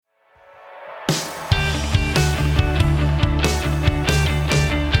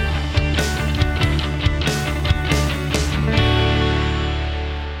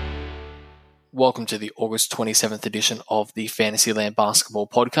Welcome to the August 27th edition of the Fantasyland Basketball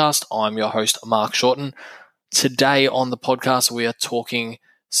Podcast. I'm your host, Mark Shorten. Today on the podcast, we are talking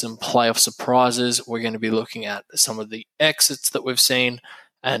some playoff surprises. We're going to be looking at some of the exits that we've seen,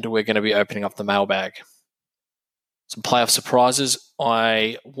 and we're going to be opening up the mailbag. Some playoff surprises.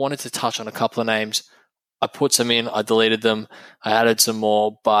 I wanted to touch on a couple of names. I put some in, I deleted them, I added some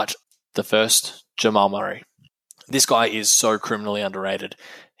more, but the first, Jamal Murray. This guy is so criminally underrated.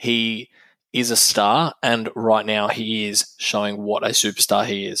 He is a star, and right now he is showing what a superstar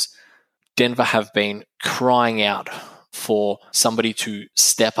he is. Denver have been crying out for somebody to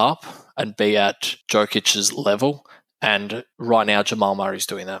step up and be at Jokic's level, and right now Jamal Murray's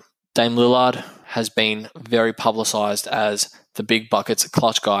doing that. Dame Lillard has been very publicized as the big buckets,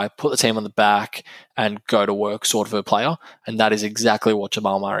 clutch guy, put the team on the back and go to work sort of a player, and that is exactly what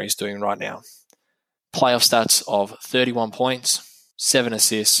Jamal Murray is doing right now. Playoff stats of 31 points, 7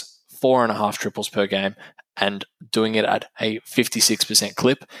 assists, 4.5 triples per game, and doing it at a 56%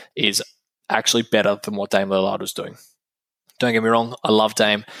 clip is actually better than what Dame Lillard was doing. Don't get me wrong, I love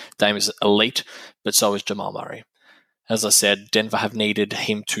Dame. Dame is elite, but so is Jamal Murray. As I said, Denver have needed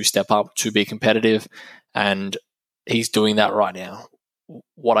him to step up to be competitive, and he's doing that right now.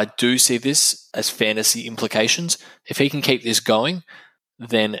 What I do see this as fantasy implications, if he can keep this going,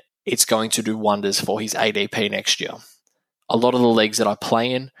 then it's going to do wonders for his ADP next year. A lot of the leagues that I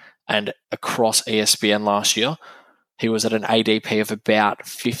play in and across ESPN last year, he was at an ADP of about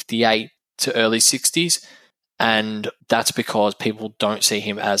 58 to early 60s, and that's because people don't see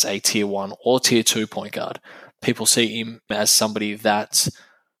him as a tier 1 or tier 2 point guard. People see him as somebody that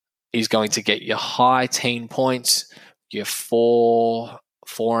is going to get your high teen points, your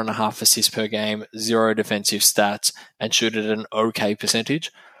 4.5 assists per game, 0 defensive stats, and shoot at an okay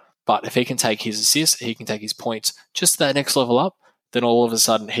percentage. But if he can take his assists, he can take his points just that next level up, then all of a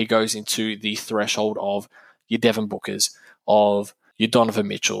sudden he goes into the threshold of your Devin Bookers, of your Donovan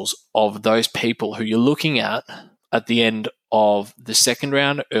Mitchells, of those people who you're looking at the end of the second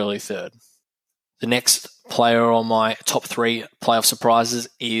round, early third. The next player on my top 3 playoff surprises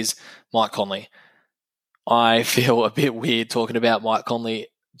is Mike Conley. I feel a bit weird talking about Mike Conley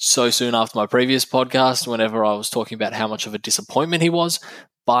so soon after my previous podcast, whenever I was talking about how much of a disappointment he was,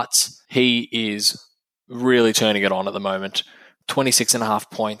 but he is really turning it on at the moment. 26.5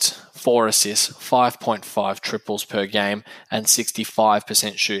 points, 4 assists, 5.5 triples per game, and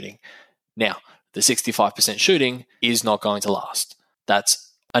 65% shooting. Now, the 65% shooting is not going to last.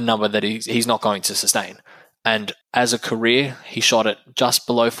 That's a number that he's not going to sustain. And as a career, he shot it just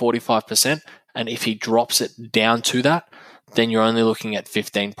below 45%, and if he drops it down to that, then you're only looking at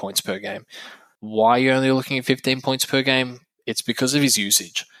 15 points per game. Why are you only looking at 15 points per game? It's because of his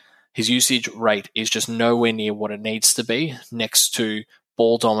usage. His usage rate is just nowhere near what it needs to be next to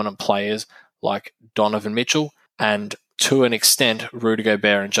ball-dominant players like Donovan Mitchell and, to an extent, Rudy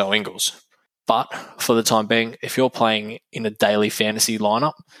Gobert and Joe Ingles. But for the time being, if you're playing in a daily fantasy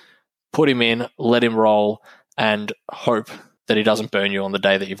lineup, put him in, let him roll, and hope that he doesn't burn you on the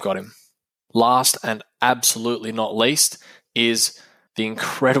day that you've got him. Last and absolutely not least is the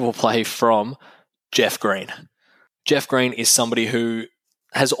incredible play from Jeff Green. Jeff Green is somebody who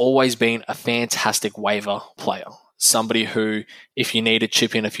has always been a fantastic waiver player. Somebody who, if you need to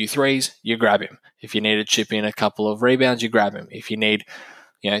chip in a few threes, you grab him. If you need to chip in a couple of rebounds, you grab him. If you need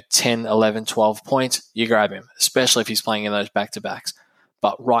 10, 11, 12 points, you grab him, especially if he's playing in those back-to-backs.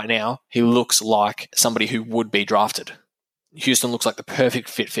 But right now, he looks like somebody who would be drafted. Houston looks like the perfect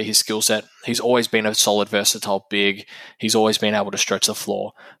fit for his skill set. He's always been a solid, versatile big. He's always been able to stretch the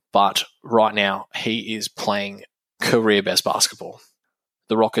floor. But right now, he is playing career best basketball.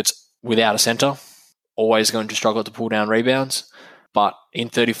 The Rockets, without a center, always going to struggle to pull down rebounds. But in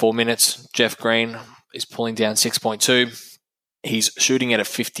 34 minutes, Jeff Green is pulling down 6.2. He's shooting it at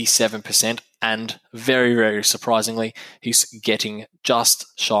 57%, and very, very surprisingly, he's getting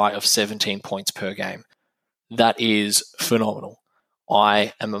just shy of 17 points per game. That is phenomenal.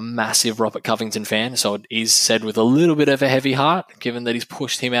 I am a massive Robert Covington fan, so it is said with a little bit of a heavy heart, given that he's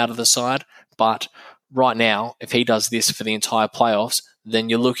pushed him out of the side. But right now, if he does this for the entire playoffs, then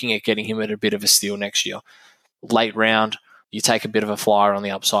you're looking at getting him at a bit of a steal next year. Late round, you take a bit of a flyer on the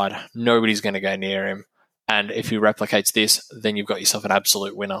upside. Nobody's going to go near him. And if he replicates this, then you've got yourself an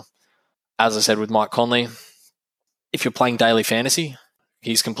absolute winner. As I said with Mike Conley, if you're playing daily fantasy,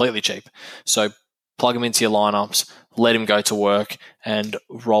 he's completely cheap. So plug him into your lineups, let him go to work, and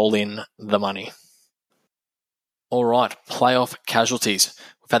roll in the money. All right, playoff casualties.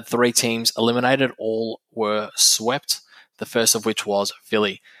 We've had 3 teams eliminated. All were swept, the first of which was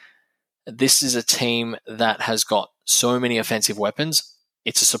Philly. This is a team that has got so many offensive weapons.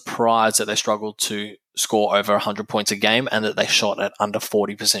 it's a surprise that they struggled to score over 100 points a game and that they shot at under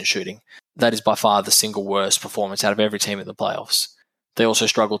 40% shooting. That is by far the single worst performance out of every team in the playoffs. They also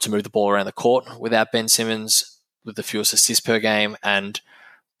struggled to move the ball around the court without Ben Simmons, with the fewest assists per game, and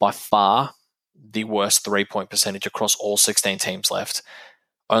by far the worst three-point percentage across all 16 teams left,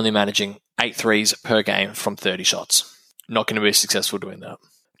 only managing 8 threes per game from 30 shots. Not going to be successful doing that.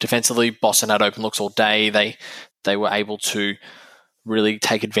 Defensively, Boston had open looks all day. They were able to really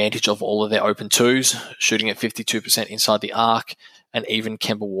take advantage of all of their open twos, shooting at 52% inside the arc, and even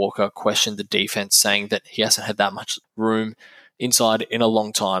Kemba Walker questioned the defense, saying that he hasn't had that much room inside in a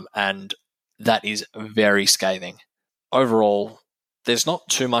long time, and that is very scathing. Overall, there's not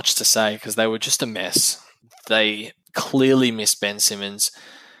too much to say because they were just a mess. They clearly missed Ben Simmons.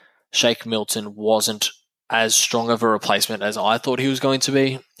 Shake Milton wasn't as strong of a replacement as I thought he was going to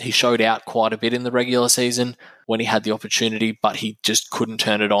be. He showed out quite a bit in the regular season when he had the opportunity, but he just couldn't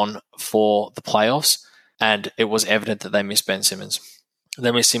turn it on for the playoffs, and it was evident that they missed Ben Simmons.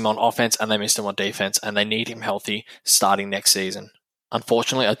 They missed him on offense and they missed him on defense, and they need him healthy starting next season.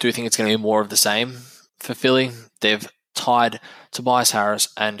 Unfortunately, I do think it's going to be more of the same for Philly. They've tied Tobias Harris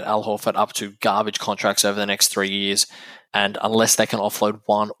and Al Horford up to garbage contracts over the next 3 years, and unless they can offload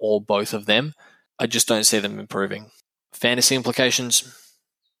one or both of them, I just don't see them improving. Fantasy implications,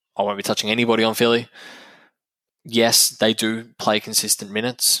 I won't be touching anybody on Philly. Yes, they do play consistent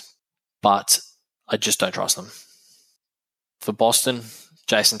minutes, but I just don't trust them. For Boston,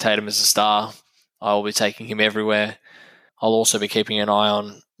 Jason Tatum is a star. I will be taking him everywhere. I'll also be keeping an eye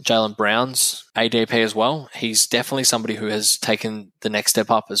on Jaylen Brown's ADP as well. He's definitely somebody who has taken the next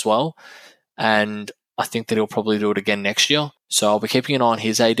step up as well, and I think that he'll probably do it again next year. So I'll be keeping an eye on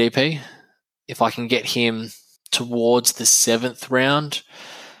his ADP. If I can get him towards the 7th round,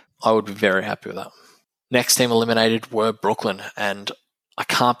 I would be very happy with that. Next team eliminated were Brooklyn, and I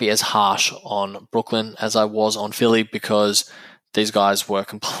can't be as harsh on Brooklyn as I was on Philly because these guys were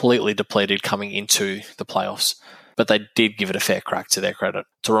completely depleted coming into the playoffs, but they did give it a fair crack to their credit.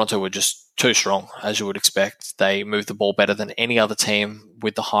 Toronto were just too strong, as you would expect. They moved the ball better than any other team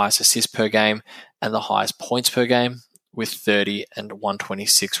with the highest assists per game and the highest points per game, with 30 and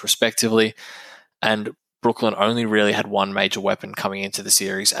 126 respectively. And Brooklyn only really had one major weapon coming into the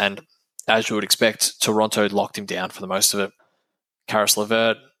series, and as you would expect, Toronto locked him down for the most of it. Caris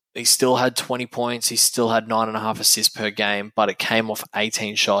LeVert, he still had 20 points, he still had 9.5 assists per game, but it came off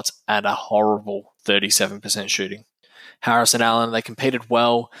 18 shots and a horrible 37% shooting. Harris and Allen, they competed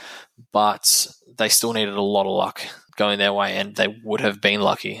well, but they still needed a lot of luck going their way, and they would have been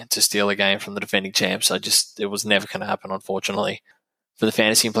lucky to steal a game from the defending champs. It was never going to happen, unfortunately. For the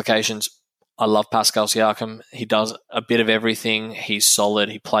fantasy implications, I love Pascal Siakam. He does a bit of everything. He's solid.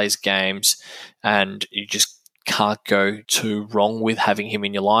 He plays games, and you just can't go too wrong with having him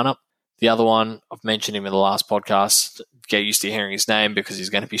in your lineup. The other one, I've mentioned him in the last podcast. Get used to hearing his name because he's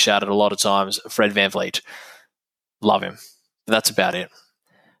going to be shouted a lot of times. Fred VanVleet. Love him. But that's about it.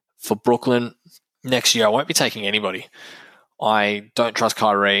 For Brooklyn, next year I won't be taking anybody. I don't trust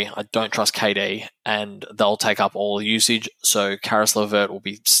Kyrie. I don't trust KD, and they'll take up all the usage. So Caris LeVert will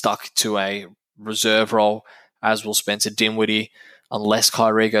be stuck to a reserve role, as will Spencer Dinwiddie. Unless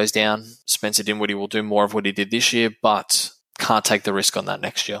Kyrie goes down, Spencer Dinwiddie will do more of what he did this year, but can't take the risk on that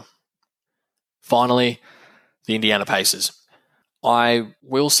next year. Finally, the Indiana Pacers. I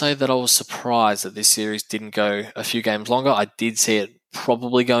will say that I was surprised that this series didn't go a few games longer. I did see it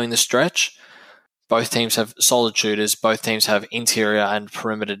probably going the stretch. Both teams have solid shooters. Both teams have interior and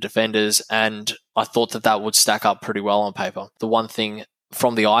perimeter defenders, and I thought that that would stack up pretty well on paper. The one thing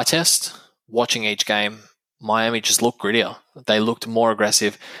from the eye test, watching each game, Miami just looked grittier. They looked more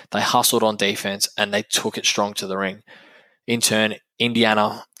aggressive. They hustled on defense, and they took it strong to the ring. In turn,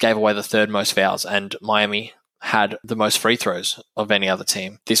 Indiana gave away the third most fouls, and Miami had the most free throws of any other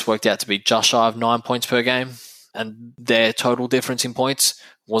team. This worked out to be just shy of 9 points per game, and their total difference in points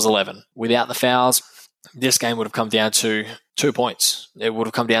was 11. Without the fouls, this game would have come down to 2 points. It would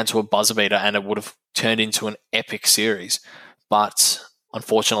have come down to a buzzer beater, and it would have turned into an epic series. But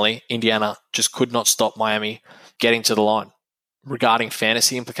unfortunately, Indiana just could not stop Miami getting to the line. Regarding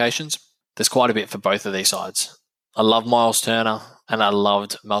fantasy implications, there's quite a bit for both of these sides. I love Miles Turner and I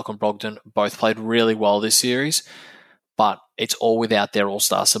loved Malcolm Brogdon. Both played really well this series, but it's all without their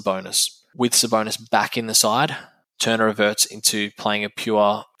all-star Sabonis. With Sabonis back in the side, Turner reverts into playing a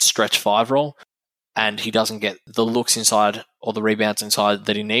pure stretch 5 role, and he doesn't get the looks inside or the rebounds inside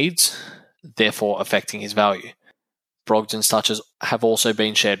that he needs, therefore affecting his value. Brogdon's touches have also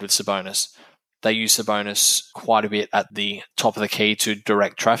been shared with Sabonis. They use Sabonis quite a bit at the top of the key to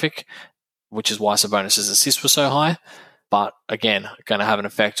direct traffic, which is why Sabonis' assists were so high. but again, going to have an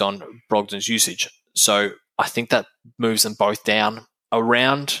effect on Brogdon's usage. So I think that moves them both down a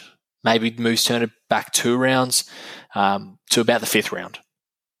round, maybe moves Turner back 2 rounds to about the 5th round.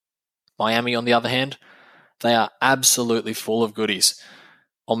 Miami, on the other hand, they are absolutely full of goodies.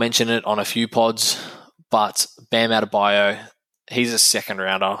 I'll mention it on a few pods, but Bam Adebayo, he's a 2nd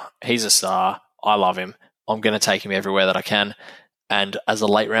rounder. He's a star. I love him. I'm going to take him everywhere that I can. And as a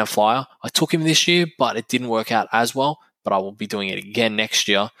late round flyer, I took him this year, but it didn't work out as well. But I will be doing it again next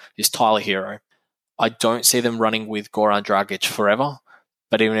year, is Tyler Hero. I don't see them running with Goran Dragic forever,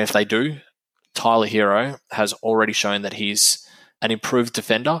 but even if they do, Tyler Hero has already shown that he's an improved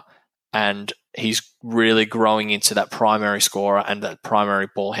defender, and he's really growing into that primary scorer and that primary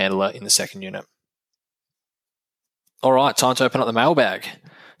ball handler in the second unit. All right, time to open up the mailbag.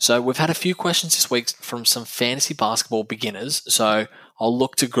 So we've had a few questions this week from some fantasy basketball beginners, so I'll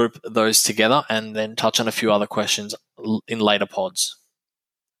look to group those together and then touch on a few other questions in later pods.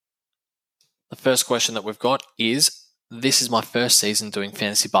 The first question that we've got is, this is my first season doing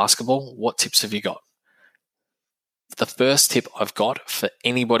fantasy basketball. What tips have you got? The first tip I've got for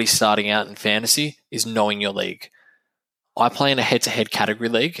anybody starting out in fantasy is knowing your league. I play in a head-to-head category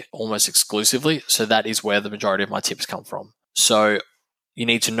league almost exclusively, so that is where the majority of my tips come from. So you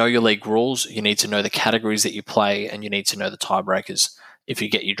need to know your league rules, you need to know the categories that you play, and you need to know the tiebreakers. If you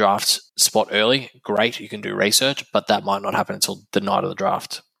get your draft spot early, great, you can do research, but that might not happen until the night of the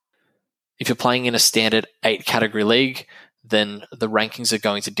draft. If you're playing in a standard 8-category league, then the rankings are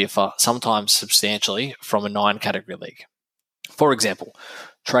going to differ, sometimes substantially, from a 9-category league. For example,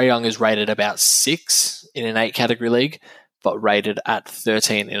 Trae Young is rated about 6 in an 8-category league, but rated at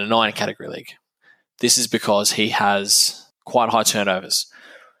 13 in a 9-category league. This is because he has quite high turnovers.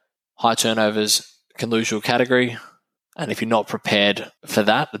 High turnovers can lose your category, and if you're not prepared for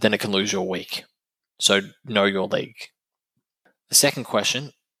that, then it can lose your week. So know your league. The second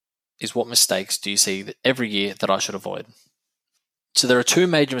question is, what mistakes do you see every year that I should avoid? So there are 2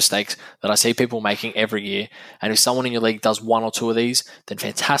 major mistakes that I see people making every year, and if someone in your league does 1 or 2 of these, then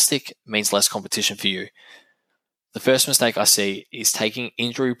fantastic, means less competition for you. The first mistake I see is taking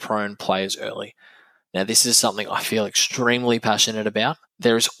injury-prone players early. Now, this is something I feel extremely passionate about.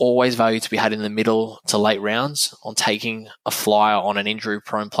 There is always value to be had in the middle to late rounds on taking a flyer on an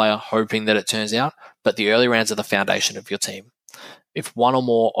injury-prone player, hoping that it turns out, but the early rounds are the foundation of your team. If 1 or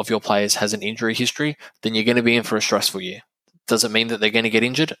more of your players has an injury history, then you're going to be in for a stressful year. Does it mean that they're going to get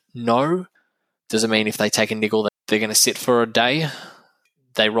injured? No. Does it mean if they take a niggle that they're going to sit for a day,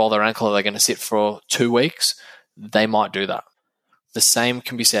 they roll their ankle, they're going to sit for 2 weeks? They might do that. The same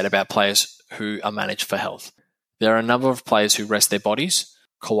can be said about players who are managed for health. There are a number of players who rest their bodies,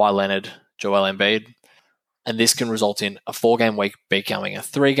 Kawhi Leonard, Joel Embiid, and this can result in a 4-game week becoming a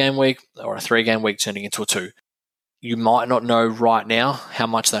 3-game week, or a 3-game week turning into a 2. You might not know right now how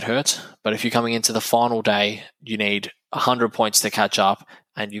much that hurts, but if you're coming into the final day, you need 100 points to catch up,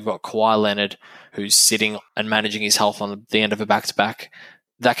 and you've got Kawhi Leonard who's sitting and managing his health on the end of a back-to-back,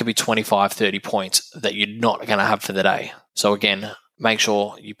 that could be 25, 30 points that you're not going to have for the day. So again, make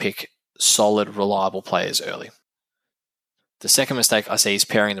sure you pick solid, reliable players early. The second mistake I see is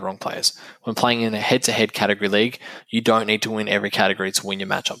pairing the wrong players. When playing in a head-to-head category league, you don't need to win every category to win your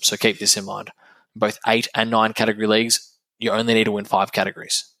matchup, so keep this in mind. In both 8 and 9 category leagues, you only need to win 5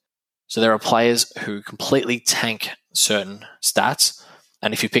 categories. So there are players who completely tank certain stats,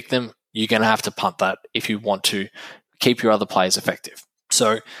 and if you pick them, you're going to have to punt that if you want to keep your other players effective.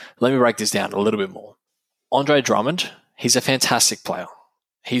 So let me break this down a little bit more. Andre Drummond, he's a fantastic player.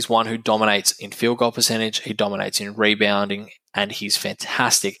 He's one who dominates in field goal percentage, he dominates in rebounding, and he's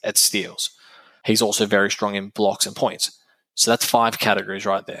fantastic at steals. He's also very strong in blocks and points. So that's 5 categories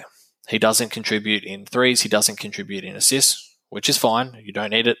right there. He doesn't contribute in threes, he doesn't contribute in assists, which is fine. You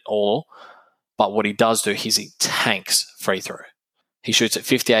don't need it all. But what he does do is he tanks free throw. He shoots at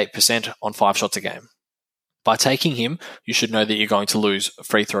 58% on 5 shots a game. By taking him, you should know that you're going to lose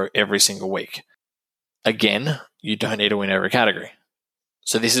free throw every single week. Again, you don't need to win every category.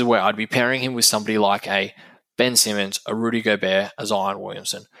 So this is where I'd be pairing him with somebody like a Ben Simmons, a Rudy Gobert, a Zion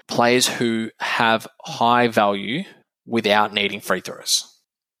Williamson. Players who have high value without needing free throws.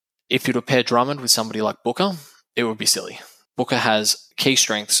 If you were to pair Drummond with somebody like Booker, it would be silly. Booker has key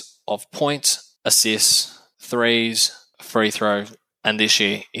strengths of points, assists, threes, free throw, and this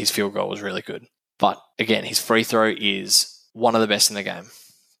year his field goal was really good. But again, his free throw is one of the best in the game.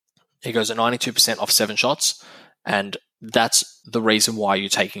 He goes at 92% off 7 shots, and that's the reason why you're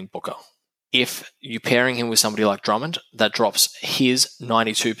taking Booker. If you're pairing him with somebody like Drummond, that drops his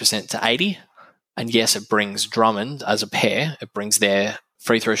 92% to 80. And yes, it brings Drummond as a pair, it brings their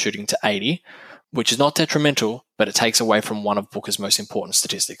free throw shooting to 80, which is not detrimental, but it takes away from one of Booker's most important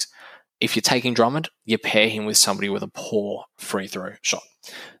statistics. If you're taking Drummond, you pair him with somebody with a poor free throw shot.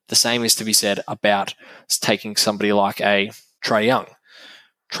 The same is to be said about taking somebody like a Trae Young.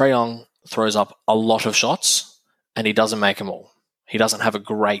 Trae Young throws up a lot of shots and he doesn't make them all. He doesn't have a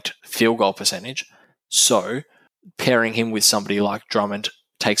great field goal percentage. So pairing him with somebody like Drummond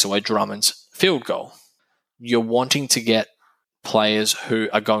takes away Drummond's field goal. You're wanting to get players who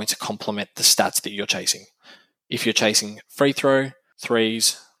are going to complement the stats that you're chasing. If you're chasing free throw,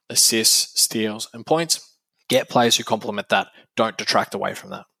 threes, assists, steals, and points, get players who complement that. Don't detract away from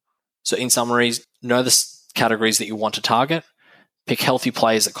that. So in summary, know the categories that you want to target, pick healthy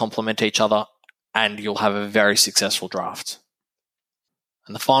players that complement each other, and you'll have a very successful draft.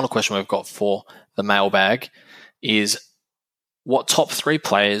 And the final question we've got for the mailbag is, what top 3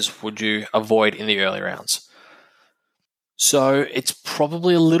 players would you avoid in the early rounds? So it's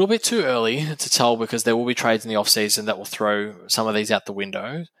probably a little bit too early to tell because there will be trades in the offseason that will throw some of these out the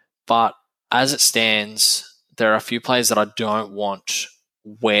window. But as it stands, there are a few players that I don't want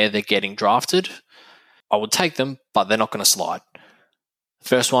where they're getting drafted. I would take them, but they're not going to slide.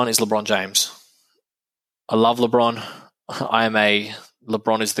 First one is LeBron James. I love LeBron. I am a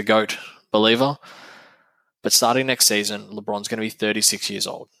LeBron is the GOAT believer. But starting next season, LeBron's going to be 36 years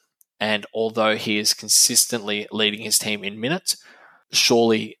old. And although he is consistently leading his team in minutes,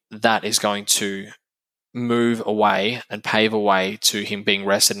 surely that is going to move away and pave a way to him being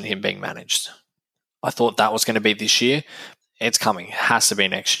rested and him being managed. I thought that was going to be this year. It's coming. It has to be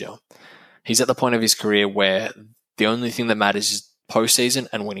next year. He's at the point of his career where the only thing that matters is postseason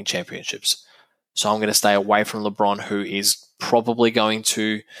and winning championships. So I'm going to stay away from LeBron, who is probably going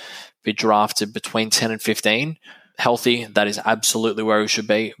to be drafted between 10 and 15. Healthy, that is absolutely where he should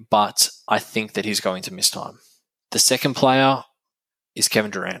be, but I think that he's going to miss time. The second player is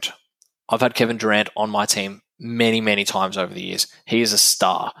Kevin Durant. I've had Kevin Durant on my team many, many times over the years. He is a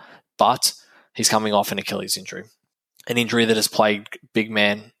star, but he's coming off an Achilles injury. An injury that has plagued big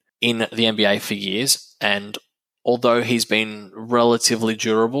man in the NBA for years, and although he's been relatively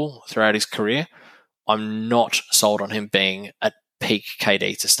durable throughout his career, I'm not sold on him being at peak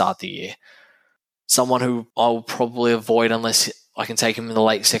KD to start the year. Someone who I'll probably avoid unless I can take him in the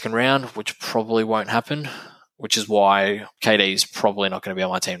late second round, which probably won't happen, which is why KD is probably not going to be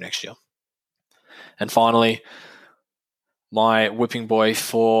on my team next year. And finally, my whipping boy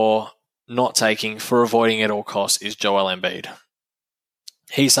for avoiding at all costs is Joel Embiid.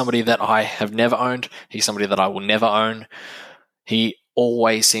 He's somebody that I have never owned. He's somebody that I will never own. He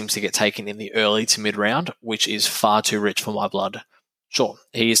always seems to get taken in the early to mid round, which is far too rich for my blood. Sure,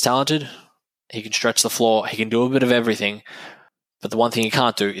 he is talented. He can stretch the floor. He can do a bit of everything. But the one thing he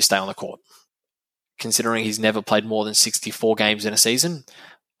can't do is stay on the court. Considering he's never played more than 64 games in a season,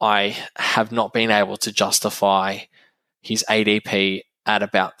 I have not been able to justify his ADP at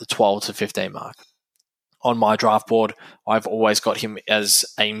about the 12 to 15 mark. On my draft board, I've always got him as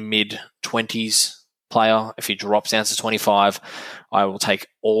a mid-20s player. If he drops down to 25, I will take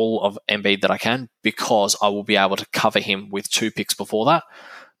all of Embiid that I can because I will be able to cover him with 2 picks before that.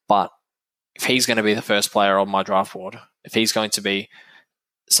 But if he's going to be the first player on my draft board, if he's going to be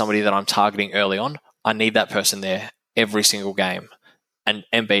somebody that I'm targeting early on, I need that person there every single game. And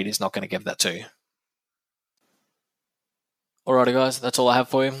Embiid is not going to give that to you. Alrighty guys, that's all I have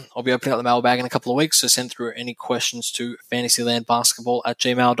for you. I'll be opening up the mailbag in a couple of weeks, so send through any questions to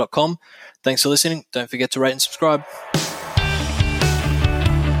fantasylandbasketball@gmail.com. Thanks for listening. Don't forget to rate and subscribe.